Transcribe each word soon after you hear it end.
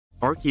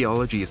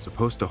archaeology is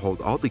supposed to hold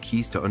all the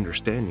keys to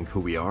understanding who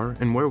we are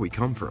and where we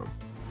come from.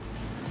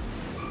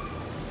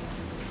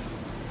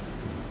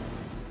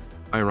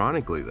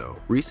 Ironically though,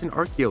 recent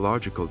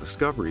archaeological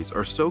discoveries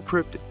are so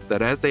cryptic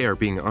that as they are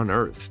being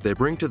unearthed, they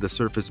bring to the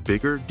surface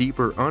bigger,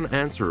 deeper,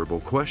 unanswerable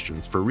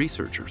questions for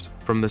researchers.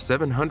 From the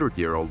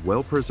 700-year-old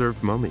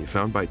well-preserved mummy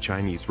found by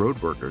Chinese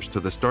roadworkers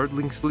to the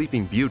startling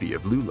sleeping beauty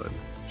of Loulan,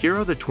 here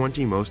are the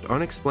 20 most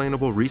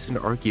unexplainable recent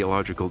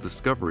archaeological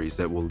discoveries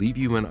that will leave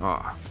you in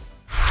awe.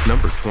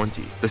 Number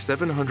 20. The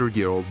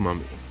 700-year-old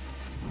mummy.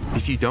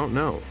 If you don't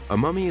know, a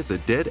mummy is a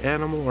dead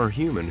animal or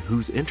human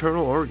whose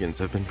internal organs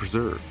have been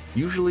preserved,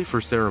 usually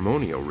for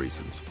ceremonial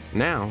reasons.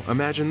 Now,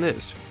 imagine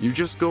this. You're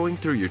just going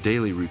through your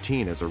daily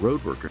routine as a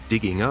road worker,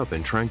 digging up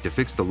and trying to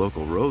fix the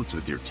local roads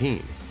with your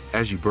team.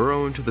 As you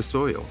burrow into the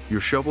soil,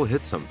 your shovel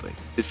hits something.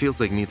 It feels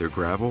like neither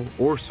gravel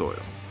or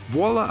soil.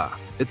 Voila!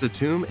 It's a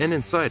tomb, and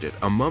inside it,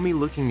 a mummy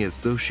looking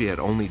as though she had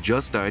only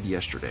just died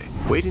yesterday.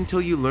 Wait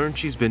until you learn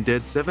she's been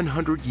dead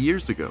 700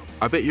 years ago.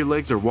 I bet your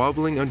legs are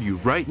wobbling under you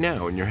right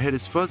now and your head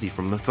is fuzzy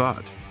from the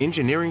thought.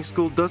 Engineering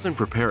school doesn't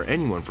prepare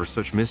anyone for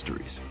such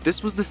mysteries.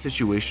 This was the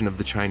situation of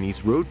the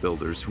Chinese road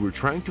builders who were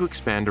trying to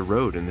expand a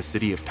road in the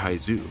city of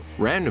Taizu,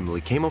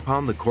 randomly came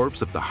upon the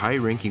corpse of the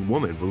high-ranking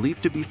woman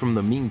believed to be from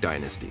the Ming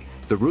dynasty,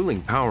 the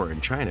ruling power in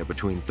China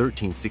between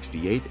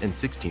 1368 and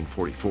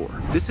 1644.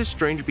 This is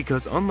strange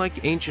because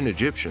unlike ancient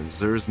Egyptians,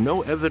 there is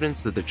no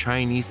evidence that the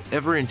Chinese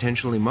ever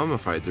intentionally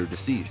mummified their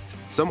deceased.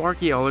 Some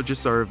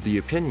archaeologists are of the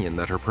opinion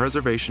that her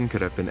preservation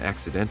could have been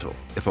accidental.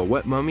 If a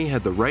wet mummy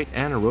had the right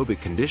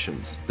anaerobic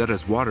conditions, that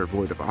is water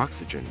void of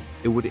oxygen,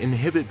 it would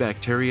inhibit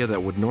bacteria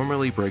that would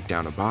normally break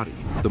down a body.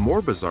 The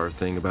more bizarre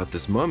thing about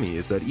this mummy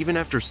is that even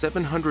after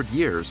 700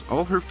 years,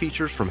 all her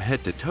features from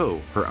head to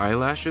toe, her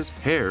eyelashes,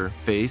 hair,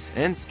 face,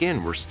 and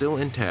skin were still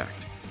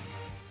intact.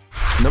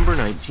 Number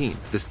 19.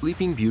 The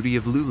Sleeping Beauty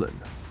of Loulan.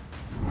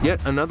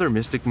 Yet another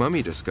mystic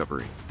mummy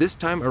discovery, this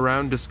time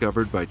around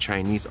discovered by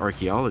Chinese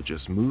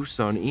archaeologist Mu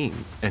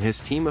Sun-ying and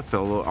his team of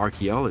fellow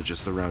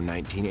archaeologists around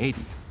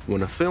 1980.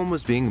 When a film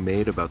was being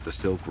made about the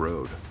Silk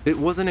Road. It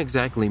wasn't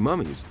exactly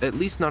mummies, at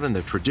least not in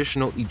the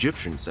traditional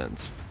Egyptian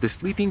sense. The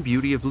Sleeping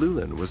Beauty of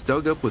Loulan was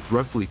dug up with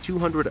roughly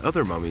 200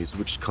 other mummies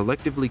which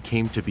collectively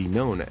came to be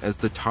known as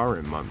the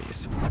Tarim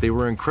mummies. They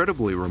were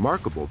incredibly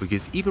remarkable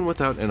because even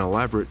without an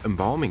elaborate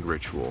embalming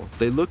ritual,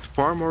 they looked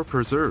far more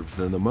preserved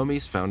than the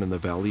mummies found in the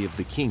Valley of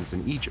the Kings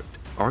in Egypt.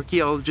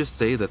 Archaeologists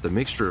say that the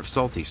mixture of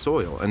salty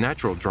soil and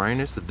natural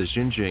dryness of the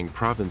Xinjiang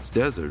province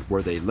desert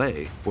where they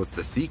lay was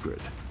the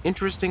secret.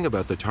 Interesting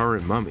about the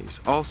Tarim mummies,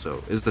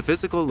 also, is the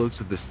physical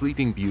looks of the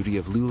Sleeping Beauty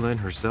of Loulan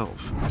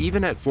herself.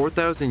 Even at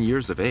 4,000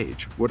 years of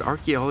age, what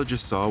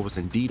archaeologists saw was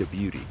indeed a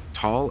beauty,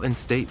 tall and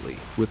stately,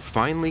 with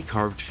finely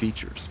carved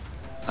features.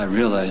 I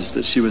realized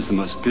that she was the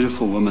most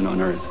beautiful woman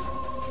on earth.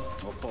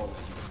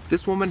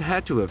 This woman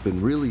had to have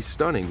been really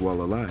stunning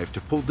while alive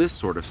to pull this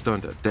sort of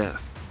stunt at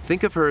death.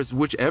 Think of her as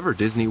whichever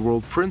Disney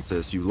World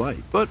princess you like,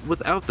 but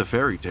without the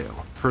fairy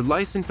tale. Her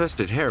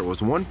lice-infested hair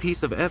was one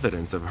piece of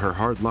evidence of her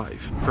hard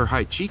life. Her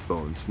high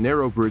cheekbones,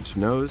 narrow-bridged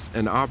nose,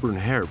 and auburn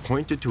hair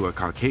pointed to a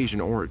Caucasian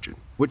origin.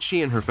 What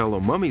she and her fellow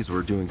mummies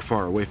were doing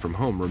far away from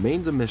home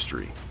remains a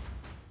mystery.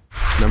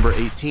 Number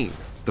 18.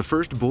 The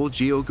first bull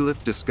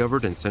geoglyph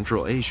discovered in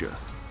Central Asia.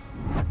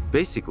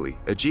 Basically,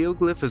 a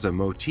geoglyph is a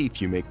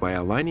motif you make by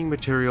aligning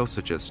materials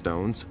such as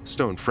stones,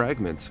 stone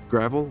fragments,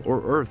 gravel,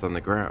 or earth on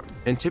the ground,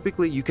 and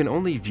typically you can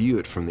only view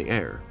it from the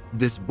air.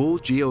 This bull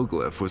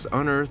geoglyph was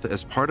unearthed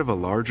as part of a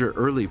larger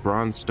early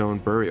bronze stone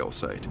burial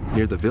site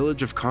near the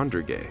village of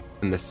Kondrage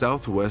in the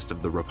southwest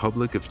of the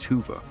Republic of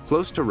Tuva,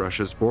 close to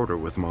Russia's border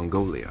with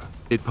Mongolia.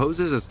 It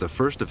poses as the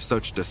first of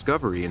such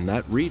discovery in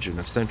that region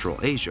of Central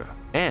Asia,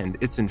 and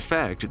it's in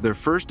fact their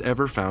first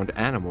ever found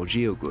animal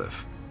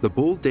geoglyph. The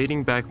bull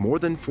dating back more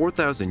than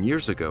 4,000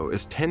 years ago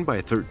is 10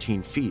 by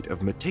 13 feet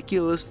of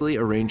meticulously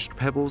arranged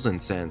pebbles and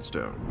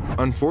sandstone.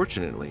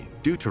 Unfortunately,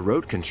 due to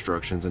road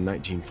constructions in the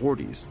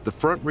 1940s, the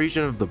front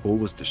region of the bull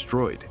was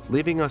destroyed,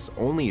 leaving us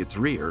only its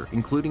rear,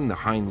 including the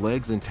hind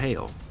legs and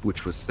tail,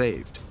 which was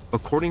saved.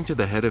 According to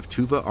the head of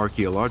Tuva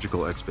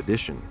Archaeological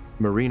Expedition,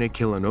 Marina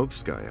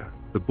Kilanovskaya,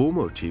 the bull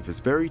motif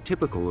is very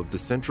typical of the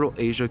Central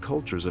Asia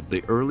cultures of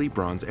the early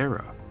Bronze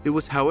Era. It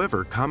was,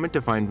 however, common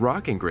to find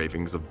rock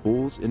engravings of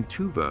bulls in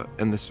Tuva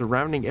and the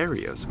surrounding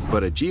areas,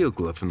 but a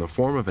geoglyph in the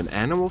form of an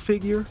animal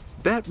figure?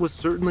 That was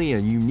certainly a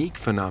unique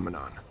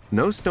phenomenon.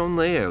 No stone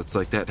layouts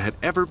like that had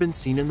ever been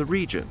seen in the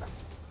region.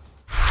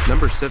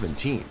 Number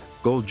 17.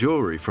 Gold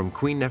jewelry from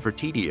Queen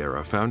Nefertiti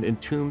era found in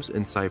tombs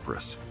in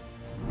Cyprus.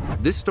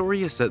 This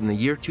story is set in the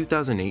year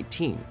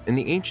 2018 in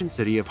the ancient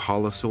city of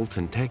Hala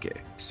Sultan Teke.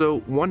 So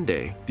one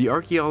day, the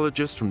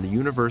archaeologists from the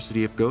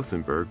University of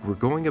Gothenburg were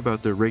going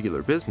about their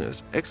regular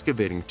business,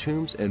 excavating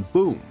tombs, and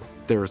boom!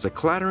 There is a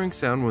clattering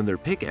sound when their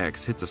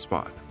pickaxe hits a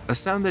spot. A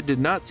sound that did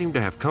not seem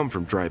to have come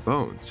from dry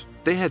bones.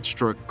 They had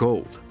struck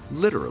gold,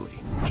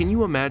 literally. Can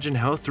you imagine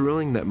how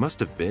thrilling that must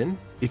have been?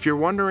 If you're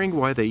wondering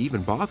why they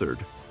even bothered,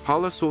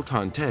 Hala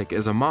Sultan Tek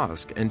is a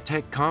mosque and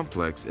tech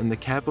complex in the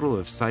capital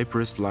of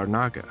Cyprus,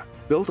 Larnaca.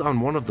 built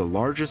on one of the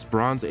largest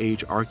Bronze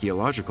Age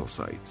archaeological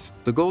sites.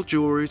 The gold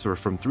jewelries were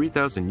from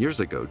 3,000 years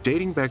ago,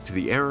 dating back to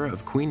the era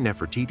of Queen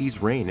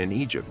Nefertiti's reign in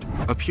Egypt.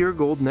 A pure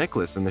gold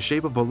necklace in the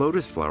shape of a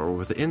lotus flower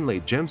with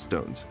inlaid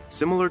gemstones,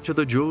 similar to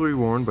the jewelry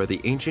worn by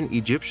the ancient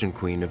Egyptian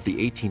queen of the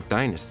 18th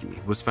dynasty,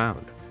 was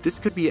found. This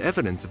could be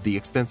evidence of the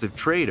extensive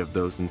trade of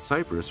those in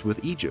Cyprus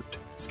with Egypt.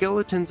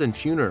 Skeletons and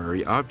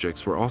funerary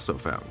objects were also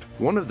found.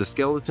 One of the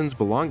skeletons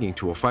belonging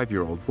to a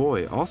 5-year-old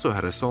boy also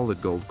had a solid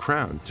gold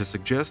crown to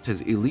suggest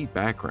his elite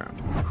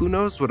background. Who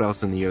knows what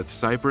else in the earth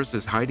Cyprus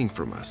is hiding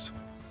from us?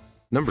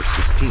 Number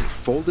 16.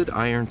 Folded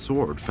iron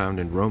sword found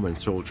in Roman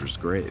soldier's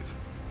grave.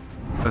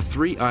 A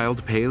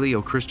 3-aisled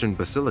Paleo-Christian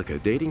basilica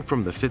dating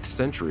from the 5th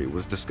century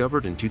was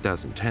discovered in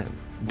 2010.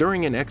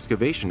 During an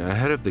excavation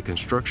ahead of the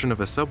construction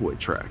of a subway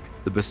track,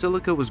 the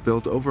basilica was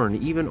built over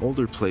an even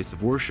older place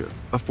of worship,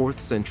 a 4th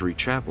century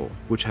chapel,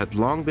 which had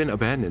long been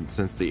abandoned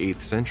since the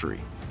 8th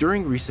century.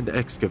 During recent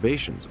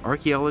excavations,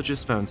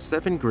 archaeologists found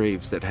 7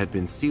 graves that had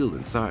been sealed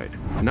inside.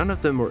 None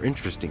of them were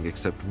interesting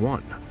except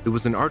one. It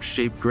was an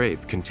arch-shaped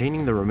grave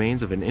containing the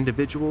remains of an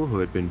individual who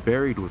had been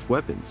buried with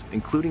weapons,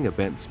 including a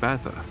bent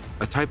spatha,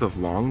 a type of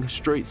long,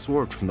 straight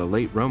sword from the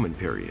late Roman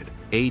period,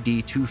 AD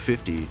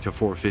 250 to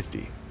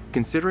 450.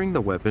 Considering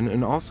the weapon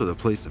and also the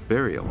place of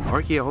burial,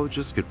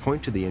 archaeologists could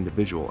point to the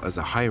individual as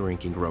a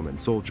high-ranking Roman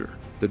soldier.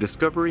 The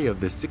discovery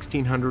of this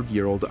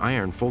 1600-year-old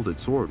iron-folded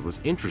sword was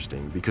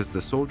interesting because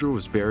the soldier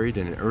was buried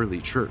in an early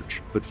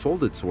church, but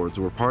folded swords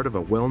were part of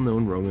a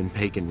well-known Roman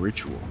pagan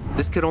ritual.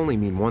 This could only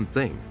mean one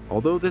thing.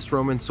 Although this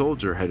Roman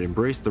soldier had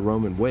embraced the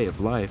Roman way of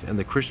life and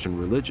the Christian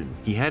religion,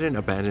 he hadn't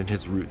abandoned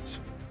his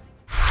roots.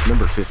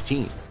 Number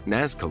 15.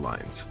 Nazca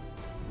Lines.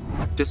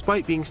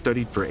 Despite being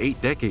studied for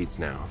 8 decades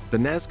now, the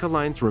Nazca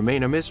Lines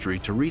remain a mystery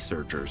to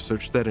researchers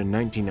such that in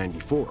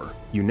 1994,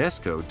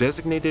 UNESCO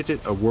designated it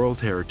a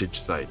World Heritage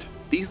Site.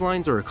 These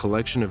lines are a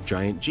collection of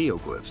giant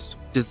geoglyphs,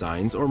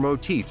 designs or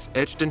motifs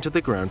etched into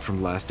the ground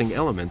from lasting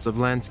elements of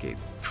landscape,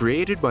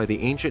 created by the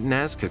ancient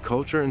Nazca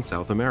culture in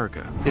South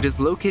America. It is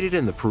located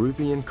in the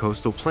Peruvian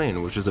coastal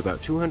plain, which is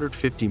about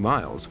 250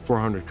 miles,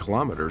 400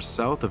 kilometers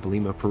south of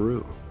Lima,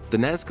 Peru. The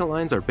Nazca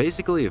lines are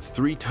basically of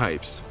 3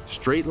 types: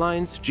 straight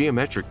lines,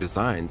 geometric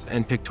designs,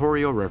 and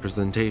pictorial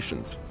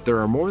representations. There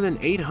are more than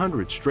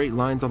 800 straight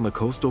lines on the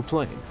coastal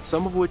plain,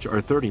 some of which are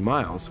 30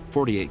 miles,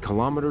 48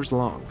 kilometers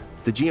long.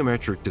 The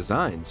geometric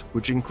designs,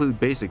 which include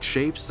basic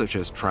shapes such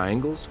as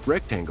triangles,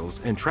 rectangles,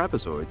 and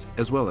trapezoids,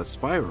 as well as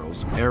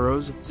spirals,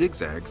 arrows,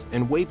 zigzags,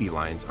 and wavy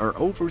lines, are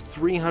over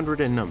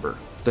 300 in number.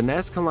 The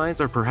Nazca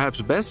lines are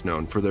perhaps best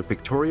known for their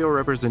pictorial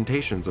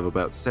representations of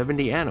about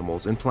 70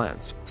 animals and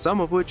plants, some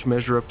of which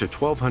measure up to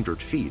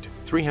 1,200 feet,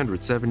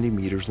 370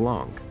 meters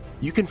long.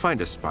 You can find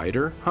a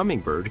spider,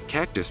 hummingbird,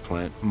 cactus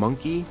plant,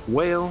 monkey,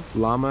 whale,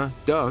 llama,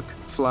 duck,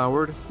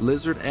 flowered,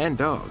 lizard, and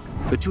dog.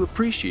 But to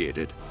appreciate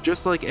it,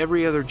 just like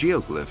every other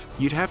geoglyph,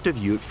 you'd have to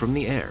view it from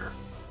the air.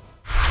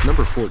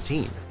 Number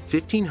 14.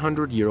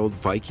 1,500-year-old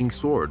Viking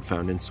sword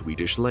found in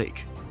Swedish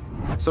lake.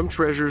 Some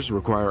treasures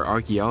require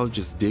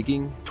archaeologists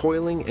digging,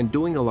 toiling, and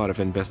doing a lot of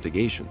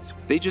investigations.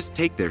 They just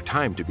take their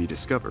time to be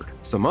discovered.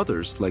 Some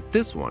others, like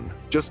this one,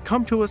 just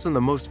come to us in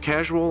the most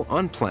casual,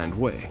 unplanned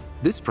way.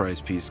 This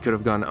prize piece could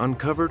have gone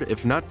uncovered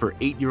if not for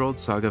 8-year-old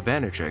Saga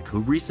Vanacek,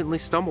 who recently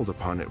stumbled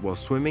upon it while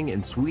swimming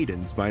in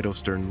Sweden's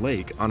Vidostern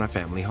Lake on a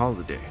family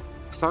holiday.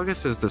 Saga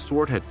says the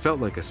sword had felt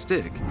like a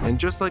stick, and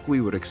just like we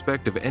would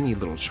expect of any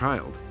little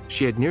child,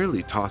 she had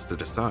nearly tossed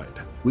it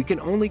aside. We can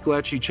only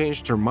glad she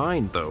changed her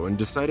mind though and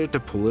decided to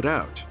pull it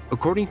out.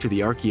 According to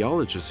the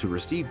archaeologists who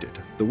received it,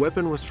 the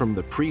weapon was from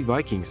the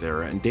pre-Vikings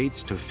era and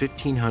dates to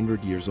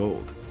 1,500 years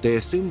old. They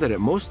assumed that it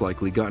most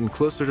likely gotten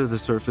closer to the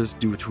surface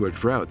due to a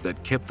drought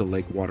that kept the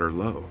lake water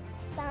low.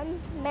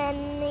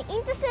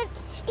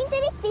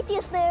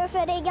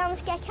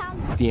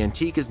 The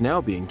antique is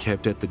now being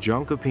kept at the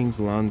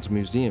Jönköpingslands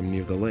Museum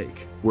near the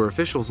lake, where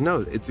officials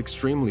note it's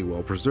extremely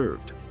well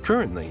preserved.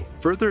 Currently,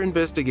 further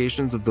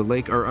investigations of the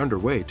lake are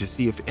underway to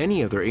see if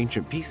any other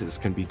ancient pieces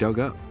can be dug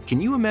up.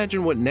 Can you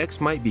imagine what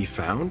next might be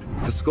found?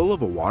 The skull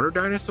of a water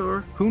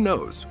dinosaur? Who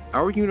knows?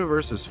 Our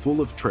universe is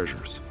full of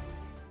treasures.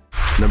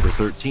 Number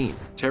 13.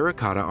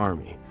 Terracotta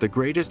Army, the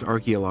greatest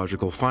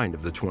archaeological find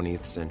of the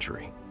 20th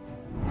century.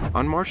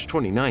 On March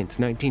 29,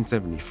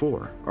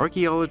 1974,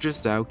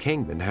 archaeologist Zhao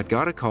Kangman had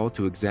got a call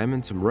to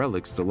examine some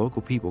relics the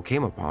local people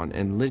came upon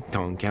in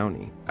Lintong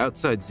County,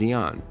 outside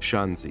Xi'an,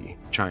 Shanxi,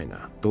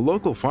 China. The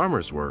local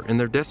farmers were, in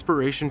their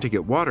desperation to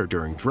get water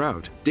during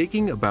drought,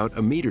 digging about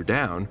a meter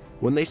down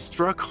when they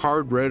struck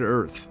hard red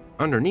earth.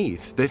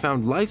 Underneath, they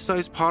found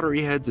life-size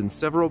pottery heads and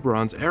several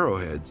bronze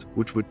arrowheads,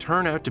 which would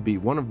turn out to be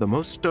one of the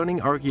most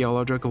stunning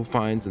archaeological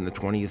finds in the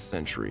 20th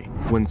century.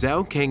 When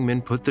Zhao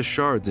Kangman put the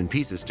shards and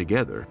pieces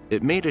together,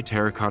 it made a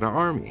terracotta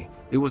army.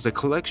 It was a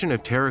collection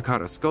of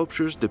terracotta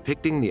sculptures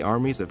depicting the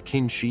armies of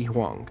Qin Shi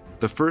Huang,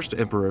 the first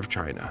emperor of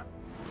China.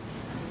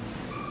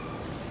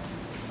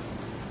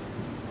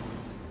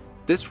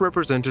 This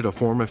represented a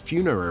form of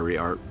funerary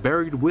art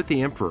buried with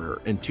the emperor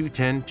in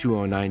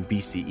 210–209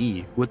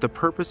 BCE with the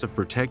purpose of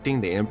protecting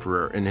the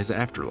emperor in his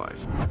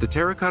afterlife. The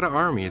terracotta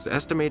army is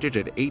estimated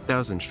at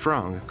 8,000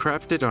 strong,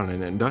 crafted on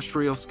an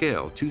industrial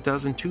scale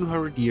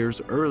 2,200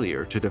 years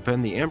earlier to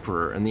defend the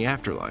emperor in the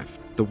afterlife.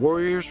 The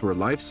warriors were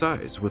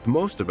life-size, with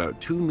most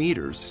about 2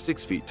 meters,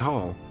 6 feet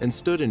tall, and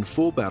stood in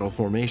full battle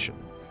formation.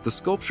 The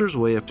sculptures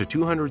weigh up to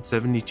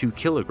 272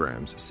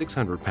 kilograms,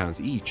 600 pounds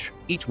each.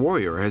 Each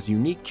warrior has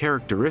unique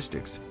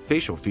characteristics,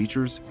 facial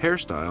features,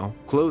 hairstyle,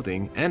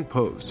 clothing, and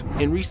pose.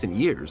 In recent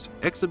years,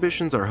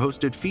 exhibitions are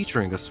hosted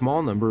featuring a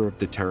small number of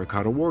the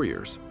terracotta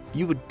warriors.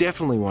 You would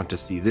definitely want to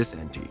see this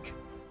antique.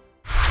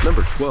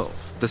 Number 12.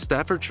 The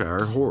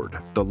Staffordshire Hoard,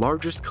 the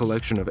largest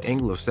collection of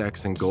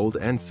Anglo-Saxon gold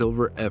and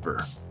silver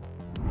ever.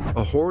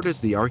 A hoard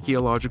is the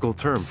archaeological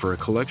term for a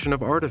collection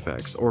of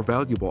artifacts or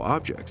valuable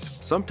objects,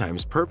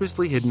 sometimes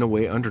purposely hidden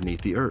away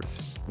underneath the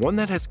earth. One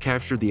that has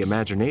captured the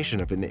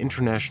imagination of an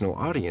international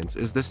audience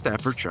is the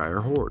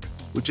Staffordshire Hoard,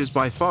 which is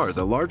by far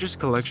the largest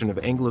collection of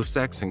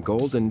Anglo-Saxon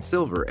gold and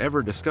silver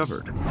ever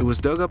discovered. It was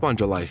dug up on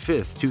July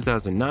 5,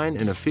 2009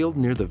 in a field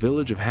near the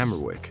village of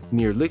Hammerwick,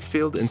 near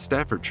Lichfield in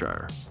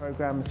Staffordshire.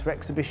 Programs for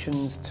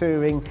exhibitions,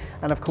 touring,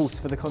 and of course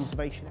for the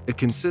conservation. It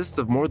consists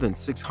of more than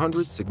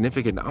 600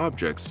 significant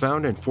objects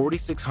found in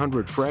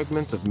 4,600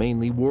 fragments of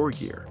mainly war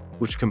gear,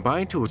 which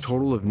combine to a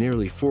total of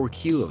nearly 4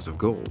 kilos of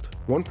gold,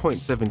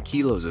 1.7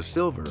 kilos of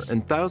silver,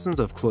 and thousands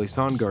of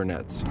Cloisonne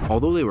garnets.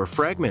 Although they were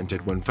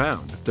fragmented when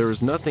found, there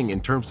is nothing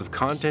in terms of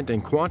content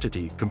and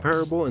quantity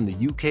comparable in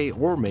the UK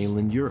or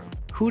mainland Europe.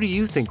 Who do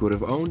you think would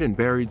have owned and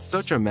buried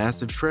such a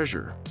massive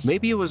treasure?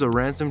 Maybe it was a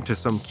ransom to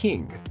some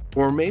king,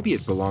 or maybe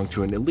it belonged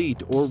to an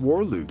elite or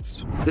war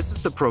loots. This is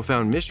the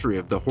profound mystery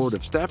of the Hoard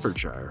of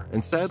Staffordshire,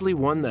 and sadly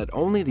one that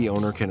only the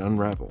owner can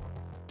unravel.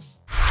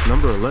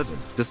 Number 11.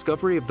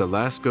 Discovery of the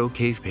Lascaux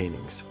cave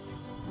paintings.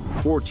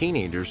 4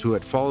 teenagers who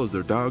had followed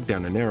their dog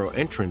down a narrow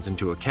entrance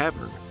into a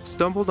cavern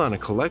stumbled on a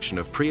collection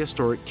of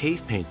prehistoric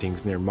cave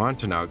paintings near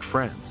Montagnard,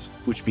 France,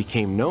 which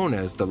became known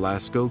as the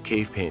Lascaux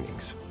cave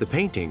paintings. The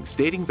paintings,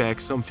 dating back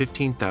some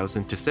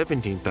 15,000 to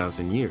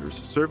 17,000 years,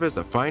 serve as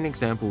a fine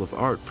example of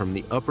art from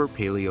the Upper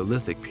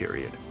Paleolithic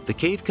period. The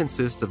cave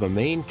consists of a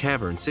main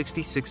cavern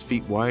 66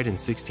 feet wide and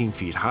 16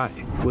 feet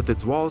high, with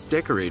its walls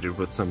decorated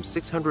with some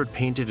 600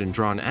 painted and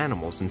drawn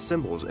animals and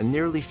symbols and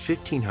nearly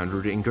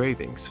 1,500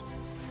 engravings.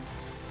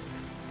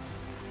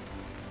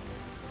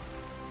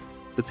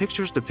 The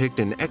pictures depict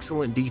in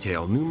excellent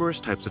detail numerous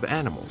types of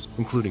animals,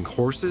 including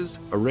horses,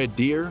 a red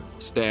deer,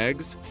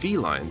 stags,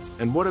 felines,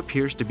 and what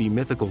appears to be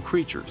mythical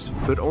creatures,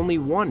 but only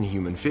one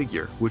human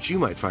figure, which you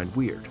might find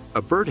weird: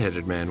 a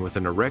bird-headed man with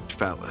an erect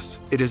phallus.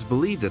 It is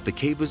believed that the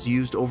cave was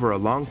used over a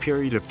long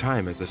period of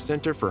time as a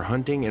center for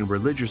hunting and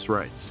religious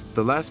rites.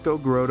 The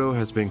Lascaux grotto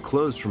has been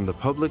closed from the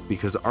public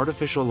because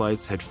artificial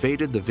lights had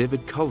faded the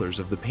vivid colors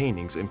of the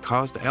paintings and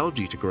caused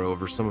algae to grow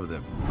over some of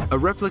them. A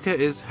replica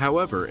is,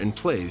 however, in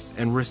place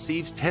and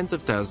receives tens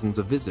of thousands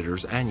of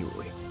visitors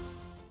annually.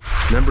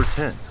 Number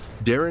 10.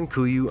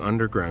 Derinkuyu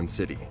Underground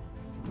City.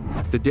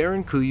 The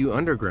Derinkuyu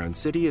Underground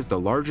City is the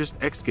largest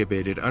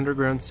excavated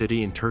underground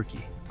city in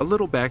Turkey. A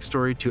little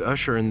backstory to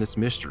usher in this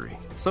mystery.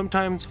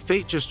 Sometimes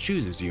fate just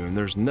chooses you and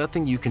there's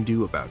nothing you can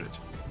do about it.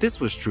 This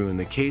was true in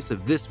the case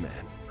of this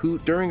man, who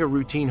during a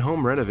routine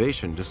home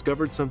renovation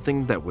discovered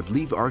something that would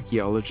leave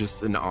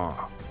archaeologists in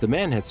awe. The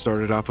man had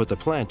started off with a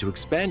plan to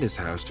expand his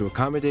house to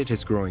accommodate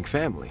his growing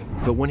family,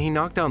 but when he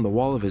knocked down the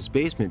wall of his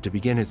basement to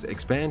begin his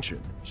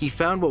expansion, he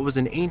found what was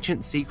an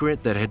ancient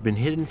secret that had been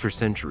hidden for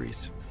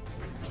centuries.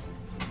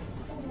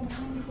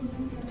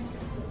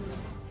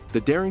 The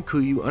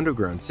Derinkuyu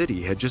underground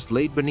city had just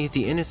laid beneath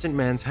the innocent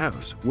man's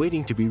house,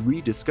 waiting to be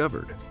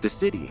rediscovered. The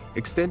city,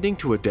 extending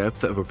to a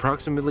depth of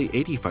approximately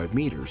 85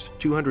 meters,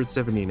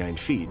 279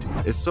 feet,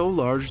 is so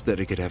large that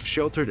it could have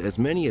sheltered as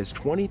many as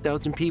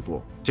 20,000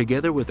 people,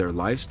 together with their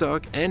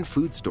livestock and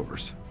food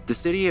stores. The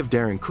city of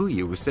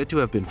Derinkuyu was said to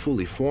have been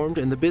fully formed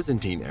in the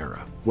Byzantine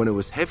era, when it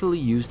was heavily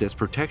used as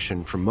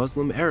protection from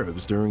Muslim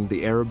Arabs during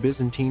the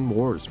Arab-Byzantine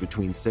Wars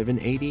between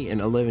 780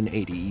 and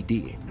 1180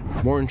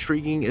 ED. More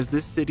intriguing is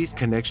this city's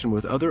connection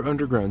with other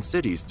underground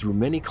cities through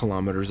many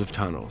kilometers of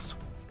tunnels.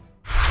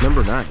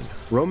 Number 9.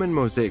 Roman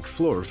mosaic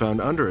floor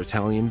found under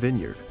Italian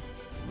vineyard.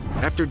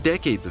 After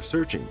decades of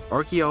searching,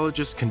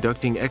 archaeologists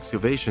conducting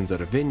excavations at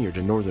a vineyard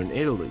in northern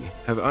Italy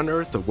have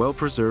unearthed a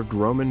well-preserved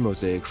Roman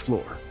mosaic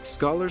floor.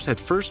 Scholars had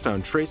first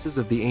found traces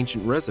of the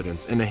ancient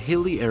residence in a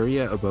hilly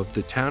area above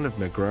the town of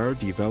Negrar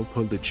di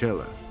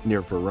Valpolicella,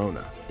 near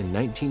Verona, in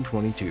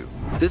 1922.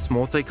 This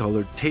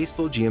multicolored,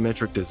 tasteful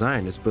geometric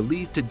design is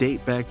believed to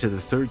date back to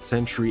the 3rd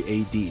century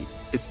AD.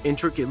 Its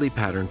intricately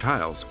patterned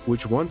tiles,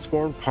 which once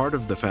formed part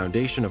of the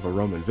foundation of a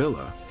Roman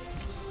villa,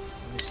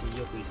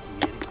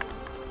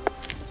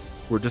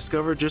 were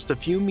discovered just a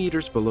few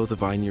meters below the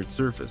vineyard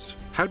surface.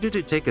 How did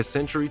it take a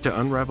century to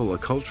unravel a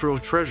cultural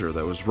treasure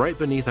that was right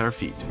beneath our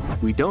feet?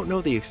 We don't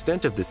know the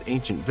extent of this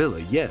ancient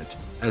villa yet,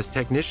 as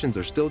technicians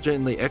are still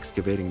gently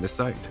excavating the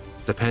site.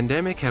 The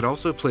pandemic had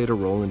also played a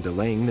role in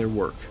delaying their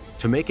work.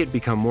 To make it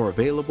become more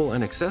available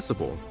and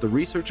accessible, the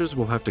researchers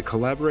will have to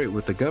collaborate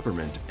with the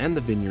government and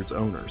the vineyard's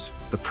owners.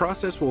 The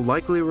process will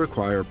likely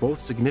require both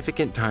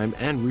significant time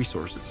and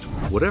resources.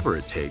 Whatever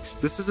it takes,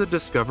 this is a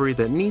discovery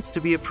that needs to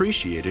be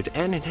appreciated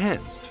and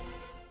enhanced.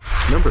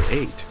 Number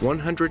 8.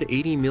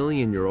 180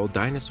 million-year-old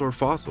dinosaur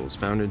fossils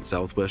found in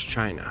southwest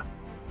China.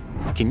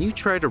 Can you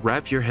try to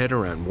wrap your head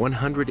around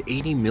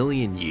 180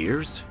 million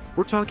years?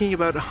 We're talking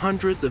about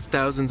hundreds of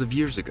thousands of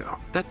years ago.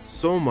 That's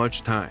so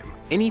much time.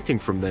 Anything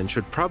from then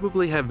should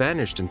probably have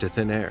vanished into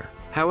thin air.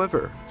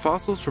 However,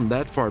 fossils from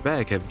that far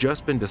back have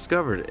just been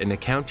discovered in a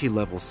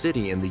county-level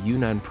city in the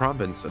Yunnan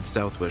province of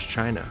southwest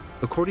China.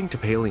 According to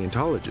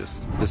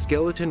paleontologists, the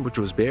skeleton, which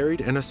was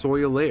buried in a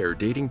soil layer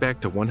dating back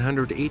to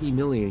 180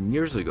 million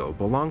years ago,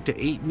 belonged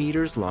to 8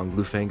 meters long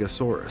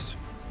Lufangosaurus.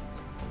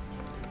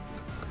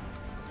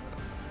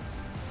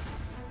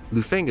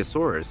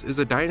 Lufangosaurus is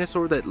a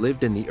dinosaur that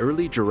lived in the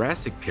early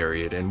Jurassic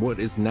period in what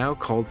is now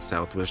called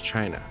southwest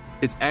China.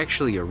 It's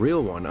actually a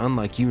real one,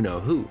 unlike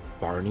you-know-who,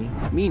 Barney.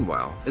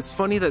 Meanwhile, it's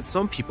funny that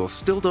some people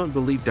still don't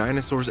believe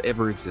dinosaurs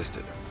ever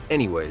existed.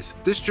 Anyways,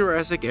 this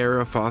Jurassic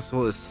era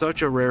fossil is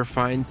such a rare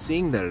find,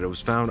 seeing that it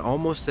was found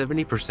almost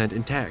 70%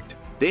 intact.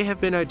 They have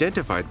been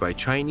identified by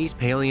Chinese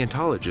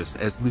paleontologists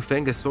as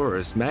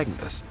Lufangosaurus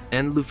magnus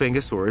and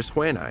Lufangosaurus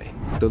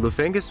huanai. The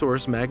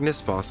Lufangosaurus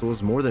magnus fossil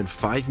is more than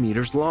 5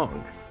 meters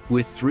long.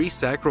 With 3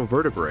 sacral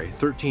vertebrae,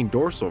 13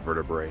 dorsal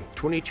vertebrae,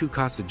 22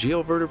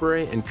 coccygeal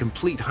vertebrae, and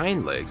complete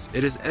hind legs,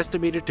 it is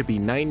estimated to be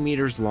 9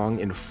 meters long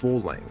in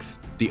full length.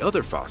 The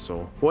other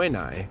fossil,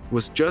 huanai,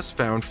 was just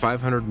found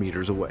 500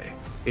 meters away.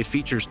 It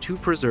features 2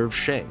 preserved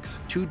shanks,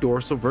 2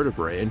 dorsal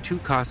vertebrae, and 2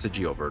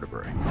 coccygeal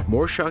vertebrae.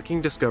 More shocking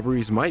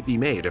discoveries might be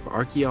made if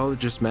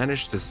archaeologists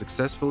manage to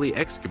successfully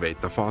excavate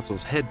the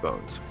fossil's head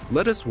bones.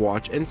 Let us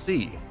watch and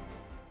see.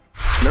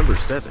 Number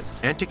 7.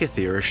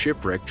 Antikythera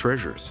shipwreck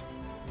treasures.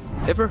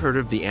 Ever heard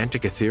of the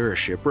Antikythera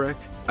shipwreck?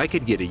 I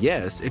could get a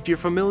yes if you're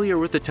familiar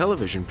with the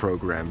television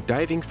program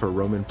Diving for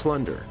Roman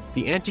Plunder.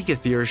 The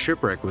Antikythera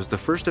shipwreck was the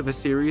first of a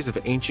series of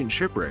ancient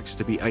shipwrecks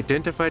to be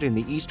identified in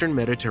the eastern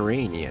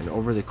Mediterranean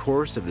over the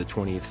course of the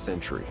 20th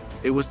century.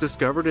 It was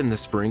discovered in the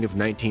spring of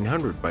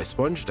 1900 by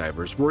sponge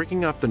divers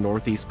working off the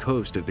northeast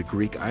coast of the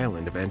Greek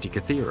island of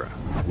Antikythera.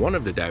 One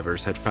of the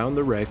divers had found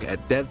the wreck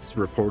at depths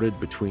reported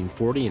between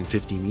 40 and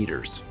 50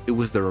 meters. It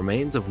was the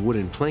remains of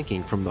wooden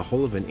planking from the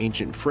hull of an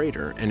ancient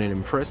freighter and an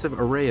impressive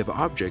array of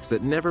objects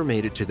that never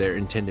made it to their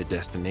intended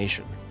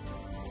destination.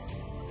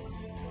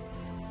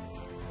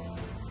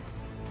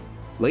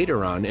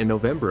 Later on, in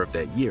November of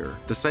that year,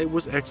 the site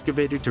was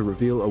excavated to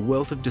reveal a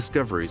wealth of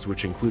discoveries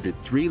which included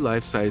 3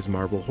 life-size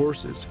marble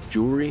horses,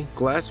 jewelry,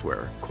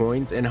 glassware,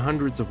 coins, and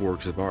hundreds of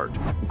works of art,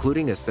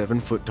 including a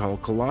 7-foot-tall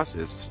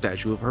Colossus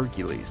statue of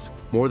Hercules.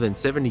 More than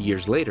 70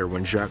 years later,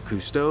 when Jacques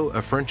Cousteau,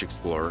 a French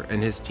explorer,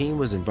 and his team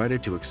was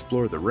invited to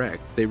explore the wreck,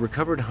 they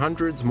recovered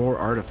hundreds more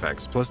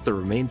artifacts plus the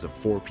remains of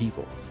 4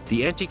 people.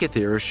 The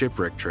Antikythera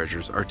shipwreck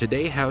treasures are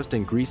today housed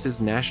in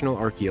Greece's National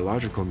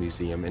Archaeological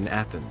Museum in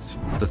Athens.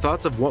 The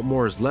thoughts of what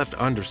more is left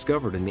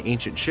undiscovered in the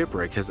ancient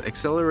shipwreck has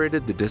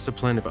accelerated the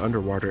discipline of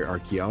underwater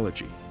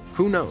archaeology.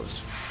 Who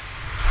knows?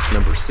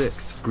 Number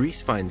 6. Greece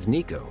finds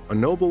Nico, a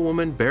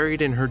noblewoman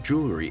buried in her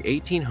jewelry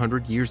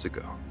 1800 years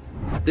ago.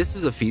 This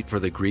is a feat for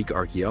the Greek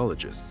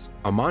archaeologists.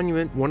 A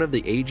monument, one of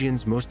the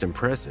Aegean's most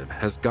impressive,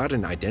 has got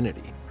an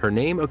identity. Her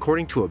name,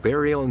 according to a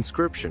burial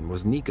inscription,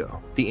 was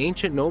Nico. The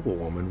ancient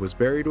noblewoman was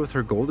buried with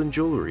her golden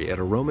jewelry at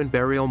a Roman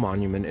burial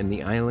monument in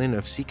the island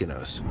of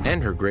Sikanos,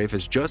 and her grave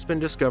has just been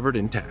discovered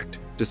intact,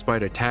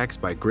 despite attacks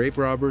by grave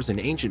robbers in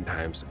ancient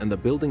times and the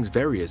building's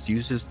various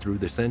uses through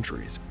the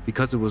centuries,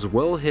 because it was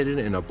well hidden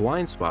in a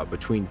blind spot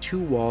between 2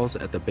 walls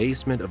at the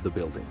basement of the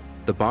building.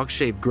 The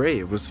box-shaped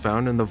grave was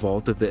found in the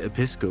vault of the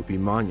Episcopi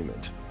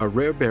monument, a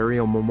rare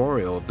burial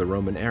memorial of the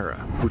Roman era,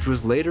 which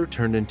was later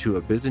turned into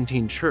a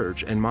Byzantine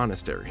church and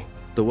monastery.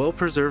 The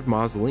well-preserved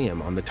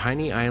mausoleum on the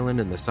tiny island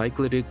in the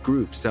Cycladic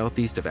group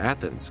southeast of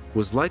Athens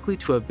was likely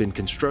to have been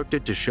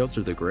constructed to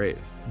shelter the grave.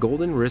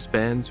 Golden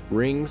wristbands,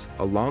 rings,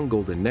 a long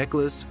golden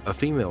necklace, a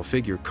female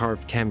figure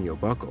carved cameo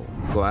buckle,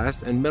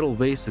 glass and metal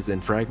vases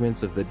and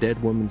fragments of the dead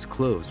woman's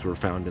clothes were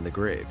found in the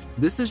grave.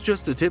 This is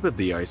just the tip of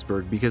the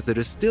iceberg because it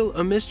is still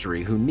a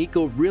mystery who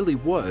Nico really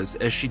was,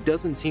 as she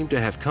doesn't seem to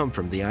have come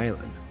from the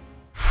island.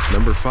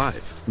 Number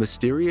 5.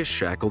 Mysterious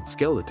shackled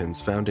skeletons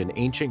found in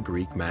ancient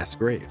Greek mass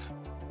grave.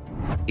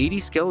 80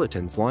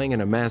 skeletons lying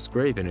in a mass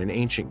grave in an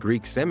ancient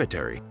Greek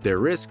cemetery, their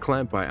wrists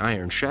clamped by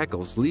iron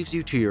shackles, leaves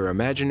you to your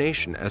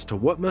imagination as to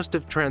what must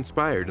have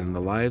transpired in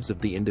the lives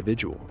of the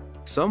individual.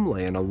 Some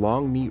lay in a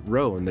long, neat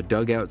row in the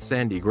dug-out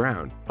sandy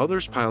ground,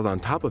 others piled on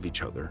top of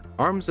each other,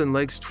 arms and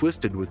legs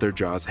twisted with their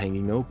jaws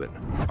hanging open.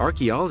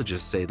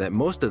 Archaeologists say that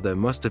most of them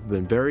must have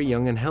been very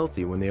young and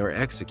healthy when they were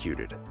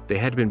executed. They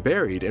had been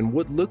buried in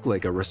what looked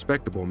like a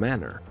respectable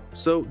manner,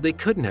 so they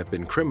couldn't have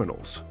been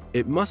criminals.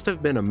 It must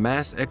have been a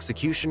mass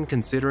execution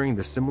considering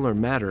the similar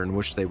manner in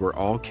which they were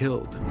all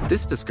killed.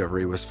 This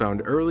discovery was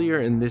found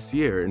earlier in this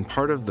year in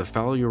part of the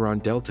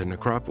Phaluron Delta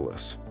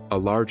necropolis. a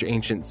large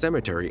ancient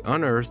cemetery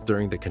unearthed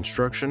during the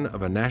construction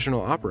of a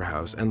national opera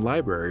house and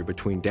library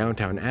between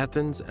downtown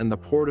Athens and the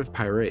port of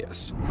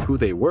Piraeus. Who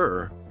they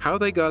were, how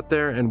they got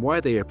there, and why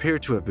they appear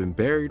to have been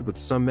buried with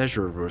some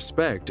measure of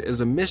respect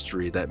is a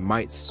mystery that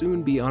might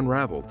soon be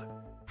unraveled.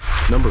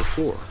 Number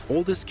 4.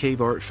 Oldest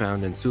cave art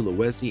found in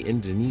Sulawesi,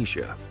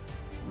 Indonesia.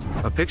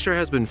 A picture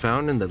has been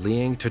found in the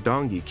Liang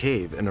Todongi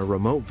cave in a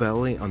remote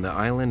valley on the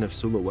island of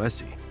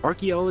Sulawesi.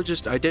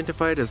 Archaeologists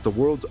identified as the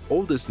world's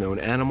oldest known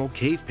animal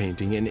cave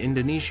painting in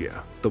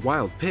Indonesia. The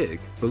wild pig,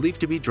 believed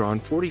to be drawn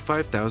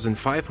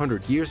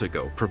 45,500 years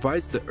ago,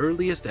 provides the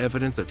earliest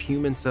evidence of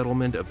human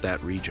settlement of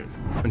that region.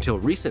 Until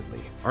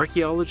recently,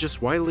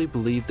 archaeologists widely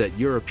believed that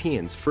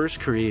Europeans first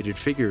created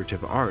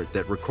figurative art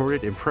that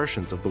recorded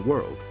impressions of the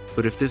world.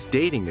 But if this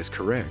dating is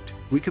correct,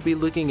 we could be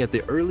looking at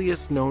the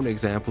earliest known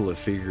example of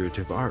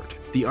figurative art.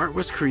 The art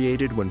was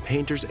created when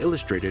painters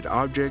illustrated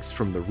objects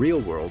from the real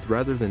world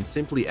rather than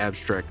simply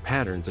abstract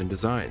patterns and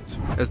designs.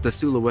 As the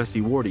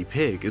Sulawesi warty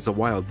pig is a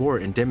wild boar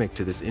endemic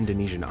to this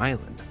Indonesian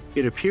island,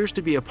 it appears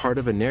to be a part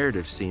of a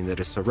narrative scene that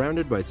is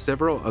surrounded by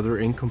several other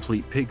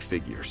incomplete pig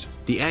figures.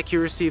 The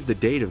accuracy of the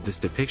date of this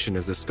depiction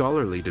is a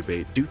scholarly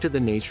debate due to the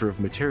nature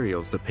of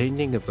materials the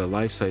painting of the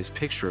life-size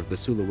picture of the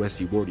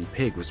Sulawesi warty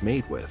pig was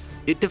made with.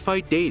 It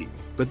defied dating,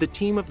 but the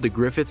team of the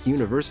Griffith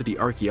University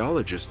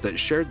archaeologists that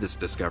shared this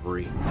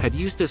discovery had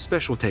used a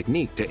special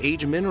technique to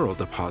age mineral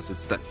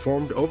deposits that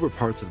formed over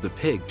parts of the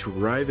pig to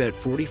arrive at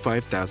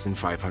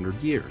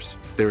 45,500 years.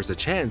 There is a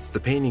chance the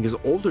painting is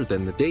older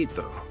than the date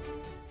though.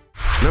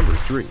 Number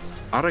 3.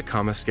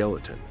 Atacama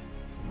skeleton.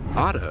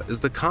 Ata is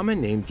the common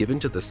name given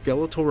to the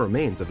skeletal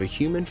remains of a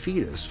human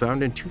fetus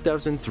found in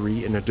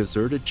 2003 in a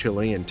deserted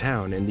Chilean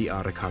town in the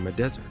Atacama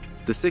Desert.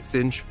 The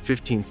 6-inch,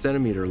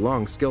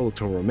 15-centimeter-long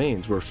skeletal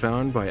remains were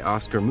found by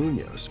Oscar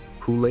Munoz,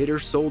 who later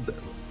sold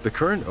them. The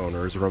current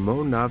owner is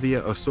Ramon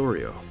Navia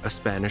Osorio, a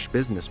Spanish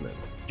businessman.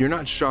 You're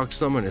not shocked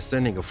someone is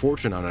spending a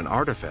fortune on an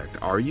artifact,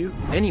 are you?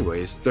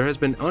 Anyways, there has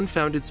been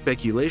unfounded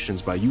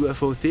speculations by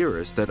UFO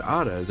theorists that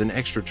Ata is an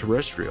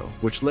extraterrestrial,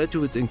 which led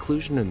to its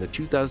inclusion in the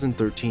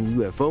 2013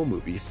 UFO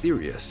movie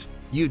Sirius.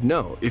 You'd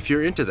know if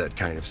you're into that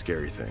kind of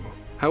scary thing.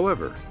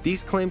 However,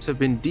 these claims have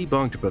been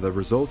debunked by the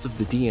results of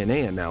the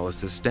DNA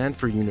analysis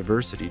Stanford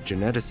University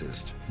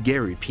geneticist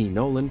Gary P.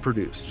 Nolan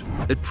produced.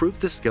 It proved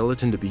the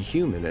skeleton to be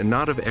human and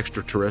not of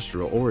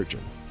extraterrestrial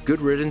origin. Good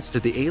riddance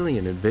to the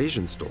alien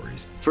invasion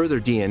stories.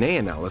 Further DNA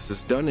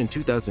analysis done in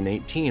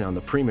 2018 on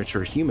the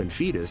premature human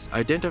fetus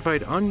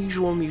identified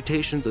unusual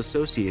mutations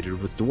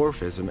associated with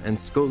dwarfism and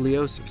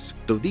scoliosis,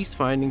 though these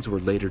findings were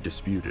later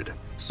disputed.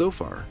 So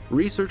far,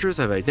 researchers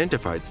have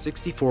identified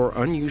 64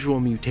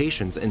 unusual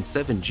mutations and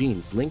 7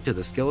 genes linked to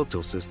the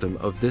skeletal system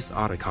of this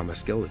Atacama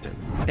skeleton.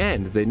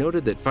 And they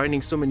noted that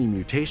finding so many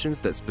mutations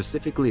that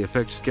specifically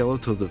affect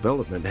skeletal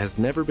development has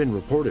never been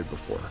reported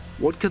before.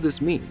 What could this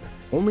mean?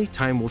 Only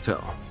time will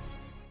tell.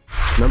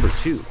 Number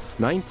 2.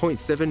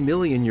 9.7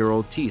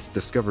 million-year-old teeth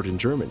discovered in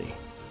Germany.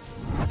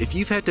 If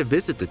you've had to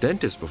visit the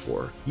dentist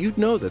before, you'd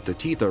know that the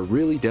teeth are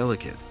really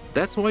delicate.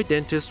 That's why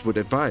dentists would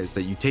advise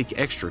that you take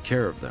extra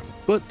care of them.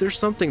 But there's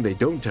something they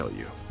don't tell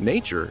you.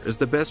 Nature is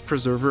the best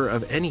preserver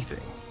of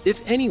anything.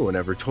 If anyone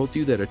ever told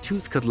you that a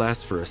tooth could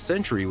last for a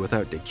century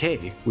without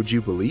decay, would you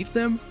believe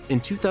them? In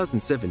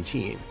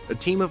 2017, a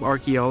team of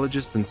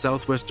archaeologists in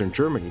southwestern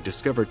Germany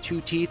discovered 2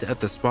 teeth at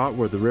the spot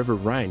where the River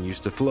Rhine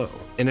used to flow,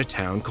 in a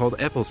town called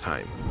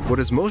Eppelsheim. What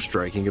is most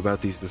striking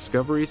about these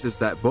discoveries is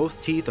that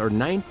both teeth are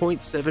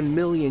 9.7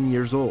 million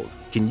years old.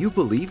 Can you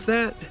believe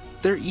that?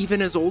 They're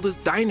even as old as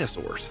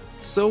dinosaurs.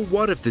 So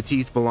what if the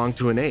teeth belong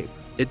to an ape?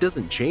 It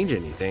doesn't change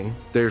anything.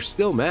 They're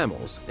still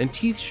mammals, and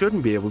teeth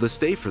shouldn't be able to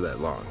stay for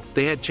that long.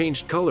 They had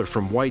changed color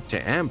from white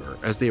to amber,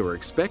 as they were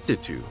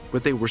expected to,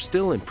 but they were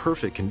still in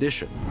perfect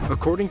condition.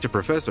 According to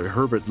Professor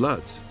Herbert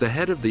Lutz, the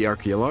head of the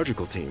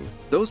archaeological team,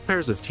 those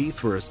pairs of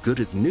teeth were as good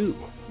as new.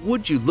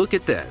 Would you look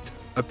at that?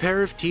 A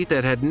pair of teeth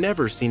that had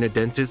never seen a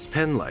dentist's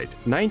pen light,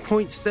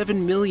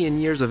 9.7 million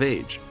years of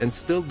age, and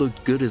still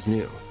looked good as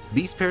new.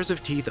 These pairs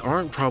of teeth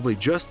aren't probably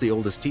just the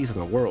oldest teeth in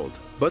the world,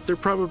 but they're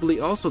probably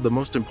also the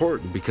most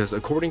important because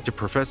according to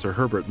Professor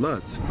Herbert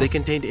Lutz, they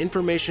contained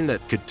information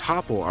that could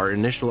topple our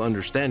initial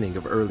understanding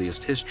of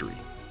earliest history.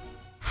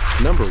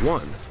 Number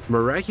 1.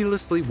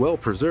 Miraculously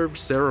well-preserved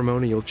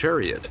ceremonial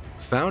chariot,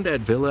 found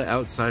at villa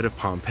outside of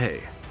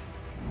Pompeii.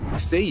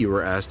 Say you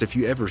were asked if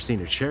you ever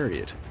seen a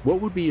chariot,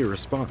 what would be your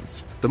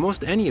response? The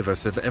most any of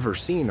us have ever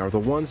seen are the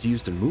ones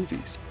used in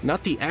movies,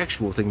 not the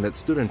actual thing that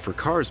stood in for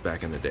cars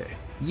back in the day.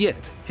 Yet,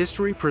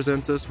 history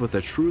presents us with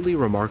a truly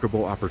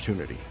remarkable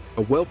opportunity.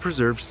 A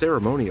well-preserved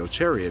ceremonial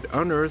chariot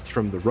unearthed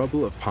from the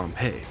rubble of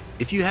Pompeii.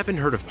 If you haven't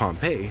heard of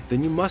Pompeii,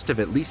 then you must have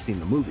at least seen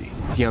the movie.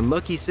 The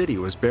unlucky city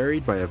was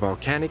buried by a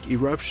volcanic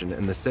eruption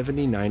in the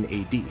 79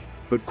 AD.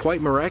 but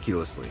quite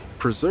miraculously,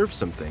 preserved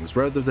some things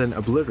rather than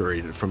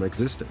obliterate it from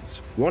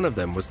existence. One of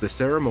them was the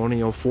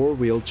ceremonial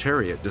four-wheeled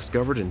chariot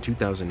discovered in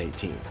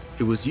 2018.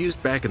 It was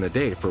used back in the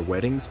day for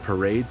weddings,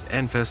 parades,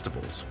 and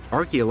festivals.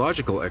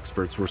 Archaeological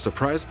experts were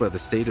surprised by the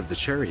state of the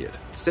chariot.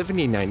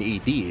 79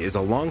 AD is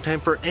a long time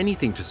for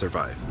anything to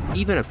survive,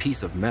 even a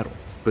piece of metal.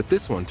 But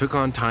this one took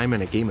on time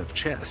in a game of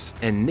chess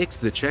and nicked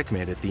the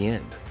checkmate at the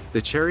end.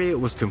 The chariot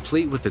was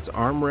complete with its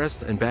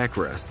armrests and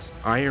backrests,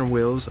 iron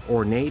wheels,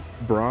 ornate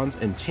bronze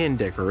and tin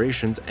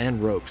decorations,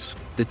 and ropes.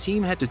 The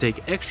team had to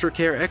take extra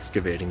care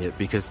excavating it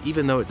because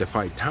even though it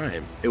defied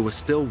time, it was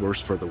still worse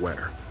for the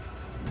wear.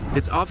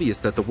 It's obvious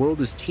that the world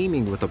is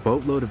teeming with a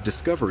boatload of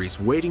discoveries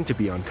waiting to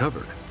be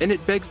uncovered, and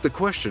it begs the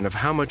question of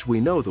how much we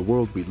know the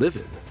world we live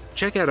in.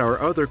 Check out our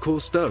other cool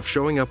stuff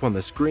showing up on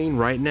the screen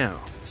right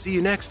now. See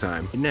you next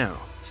time.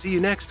 See you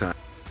next time.